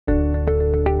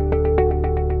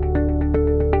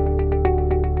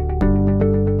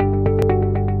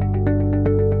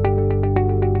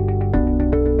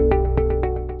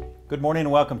morning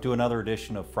and welcome to another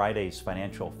edition of Friday's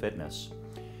Financial Fitness.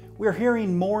 We're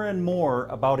hearing more and more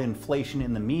about inflation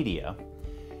in the media,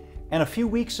 and a few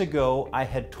weeks ago I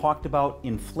had talked about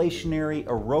inflationary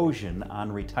erosion on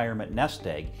retirement nest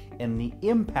egg and the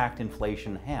impact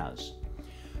inflation has.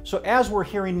 So as we're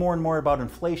hearing more and more about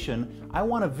inflation, I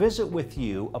want to visit with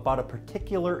you about a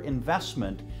particular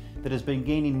investment that has been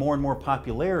gaining more and more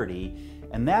popularity,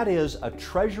 and that is a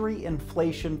Treasury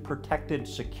inflation protected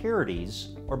securities,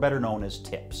 or better known as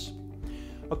TIPS.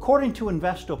 According to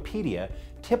Investopedia,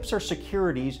 TIPS are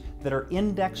securities that are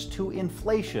indexed to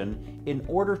inflation in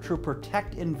order to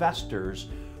protect investors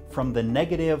from the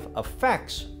negative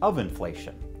effects of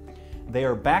inflation. They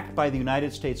are backed by the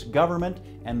United States government,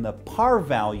 and the par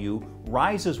value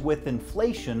rises with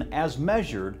inflation as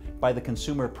measured by the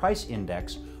Consumer Price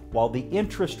Index, while the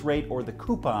interest rate or the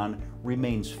coupon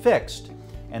remains fixed,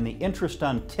 and the interest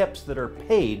on TIPS that are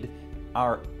paid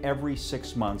are every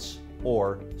 6 months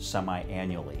or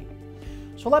semi-annually.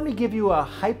 So let me give you a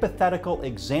hypothetical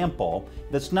example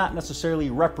that's not necessarily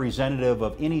representative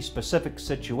of any specific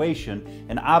situation,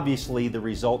 and obviously the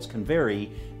results can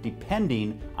vary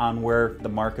depending on where the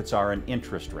markets are in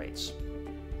interest rates.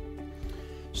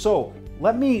 So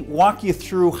let me walk you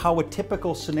through how a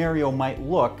typical scenario might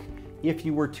look if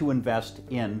you were to invest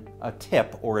in a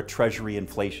TIP, or a Treasury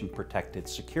inflation protected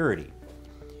security.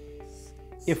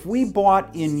 If we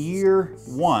bought in year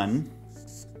one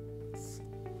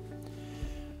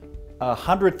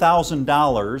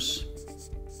 $100,000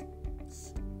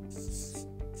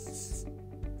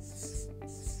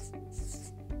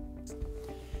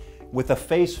 with a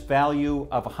face value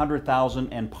of $100,000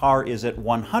 and par is at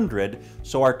 100,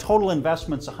 so our total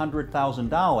investment's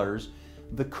 $100,000,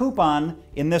 the coupon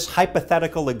in this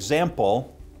hypothetical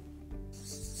example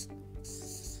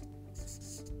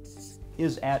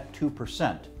is at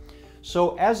 2%.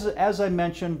 So as I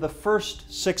mentioned, the first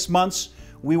 6 months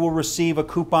we will receive a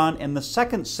coupon, and the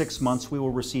second 6 months we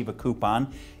will receive a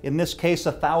coupon. In this case,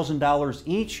 $1,000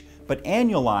 each, but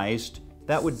annualized,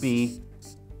 that would be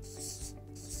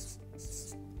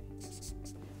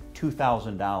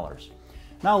 $2,000.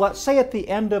 Now let's say at the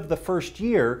end of the first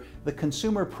year, the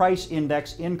Consumer Price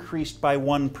Index increased by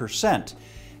 1%.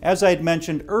 As I had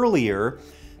mentioned earlier,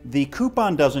 the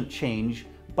coupon doesn't change,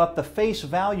 but the face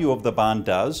value of the bond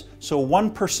does. So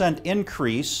 1%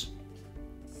 increase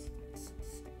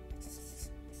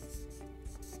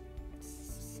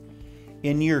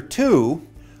in year two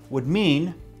would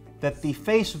mean that the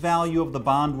face value of the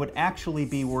bond would actually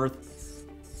be worth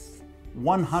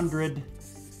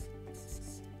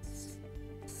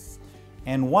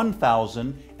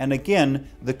 $101,000, and again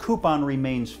the coupon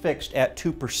remains fixed at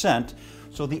 2%,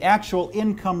 so the actual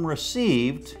income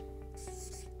received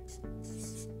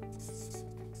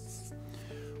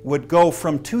would go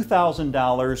from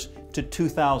 $2,000 to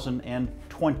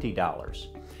 $2,020.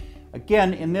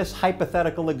 Again, in this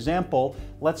hypothetical example,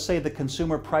 let's say the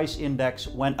Consumer Price Index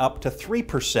went up to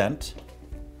 3%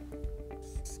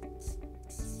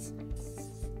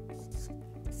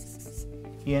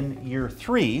 in year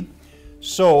three.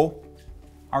 So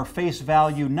our face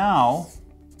value now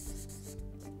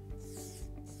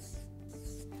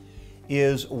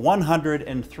is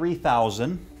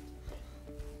 $103,000,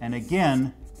 and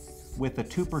again with a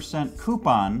 2%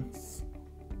 coupon,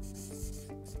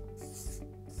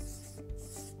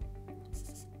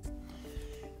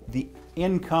 the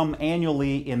income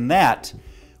annually in that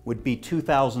would be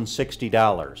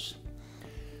 $2,060.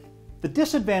 The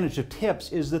disadvantage of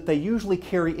TIPS is that they usually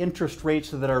carry interest rates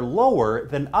that are lower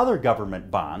than other government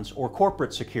bonds or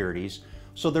corporate securities,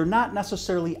 so they're not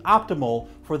necessarily optimal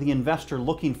for the investor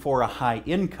looking for a high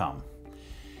income.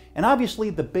 And obviously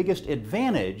the biggest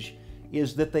advantage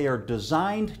is that they are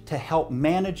designed to help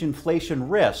manage inflation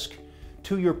risk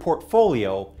to your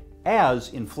portfolio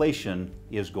as inflation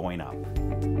is going up.